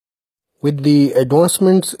With the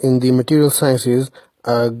advancements in the material sciences,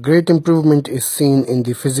 a great improvement is seen in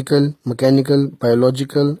the physical, mechanical,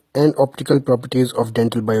 biological, and optical properties of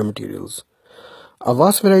dental biomaterials. A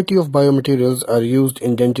vast variety of biomaterials are used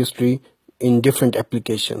in dentistry in different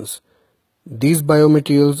applications. These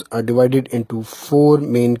biomaterials are divided into four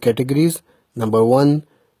main categories. Number 1,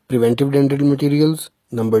 preventive dental materials.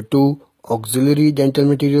 Number 2, auxiliary dental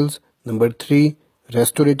materials. Number 3,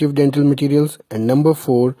 restorative dental materials. And number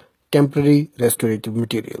 4, temporary restorative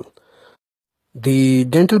material. The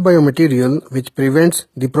dental biomaterial which prevents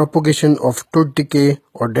the propagation of tooth decay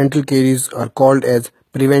or dental caries are called as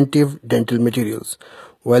preventive dental materials.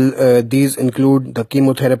 These include the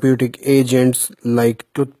chemotherapeutic agents like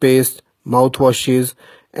toothpaste, mouthwashes,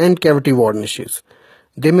 and cavity varnishes.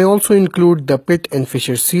 They may also include the pit and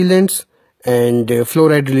fissure sealants and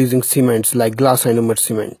fluoride releasing cements like glass ionomer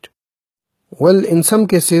cement. In some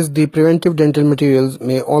cases, the preventive dental materials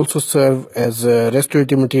may also serve as a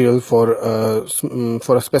restorative material for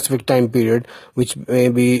a specific time period, which may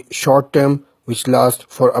be short term, which lasts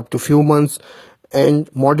for up to few months,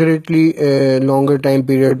 and moderately longer time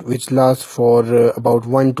period, which lasts for about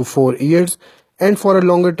 1 to 4 years, and for a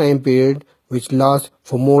longer time period, which lasts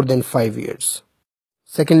for more than 5 years.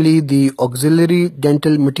 Secondly, the auxiliary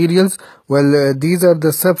dental materials. These are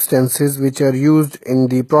the substances which are used in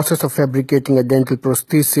the process of fabricating a dental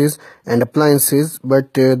prosthesis and appliances,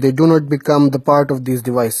 but they do not become the part of these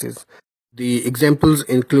devices. The examples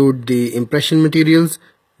include the impression materials,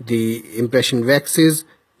 the impression waxes,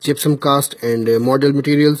 gypsum cast and model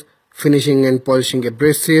materials, finishing and polishing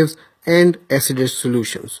abrasives, and acid-etch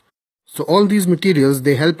solutions. So all these materials,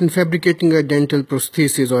 they help in fabricating a dental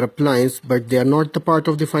prosthesis or appliance, but they are not the part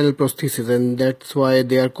of the final prosthesis, and that's why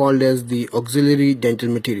they are called as the auxiliary dental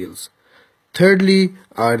materials. Thirdly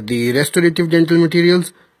are the restorative dental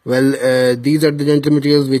materials. These are the dental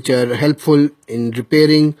materials which are helpful in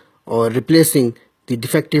repairing or replacing the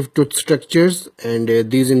defective tooth structures, and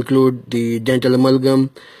these include the dental amalgam,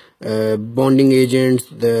 bonding agents,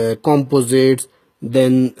 the composites,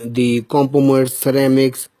 then the compomers,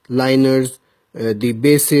 ceramics, liners, the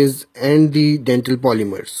bases, and the dental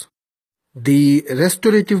polymers. The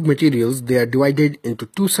restorative materials, they are divided into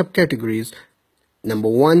two subcategories. Number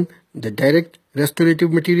 1, the direct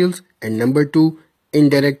restorative materials, and number 2,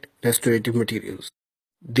 indirect restorative materials.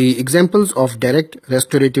 The examples of direct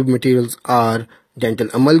restorative materials are dental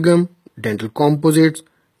amalgam, dental composites,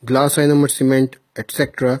 glass ionomer cement,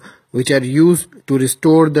 etc., which are used to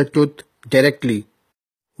restore the tooth directly,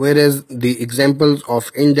 whereas the examples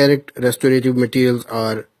of indirect restorative materials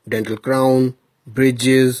are dental crown,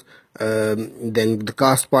 bridges, then the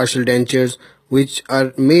cast partial dentures, which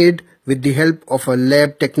are made with the help of a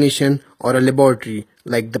lab technician or a laboratory.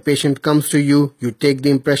 Like the patient comes to you, you take the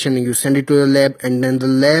impression and you send it to the lab, and then the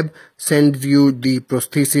lab sends you the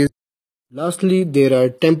prosthesis. Lastly, there are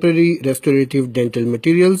temporary restorative dental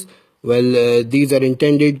materials. These are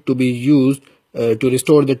intended to be used to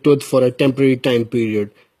restore the tooth for a temporary time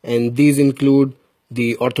period, and these include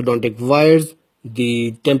the orthodontic wires,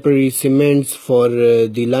 the temporary cements for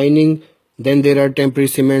the lining. Then there are temporary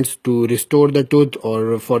cements to restore the tooth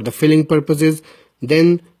or for the filling purposes.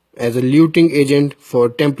 Then as a luting agent for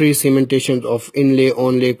temporary cementation of inlay,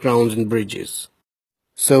 onlay, crowns and bridges.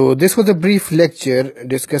 So this was a brief lecture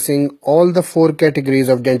discussing all the four categories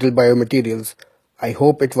of dental biomaterials. I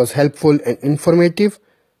hope it was helpful and informative.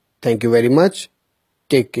 Thank you very much.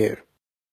 Take care.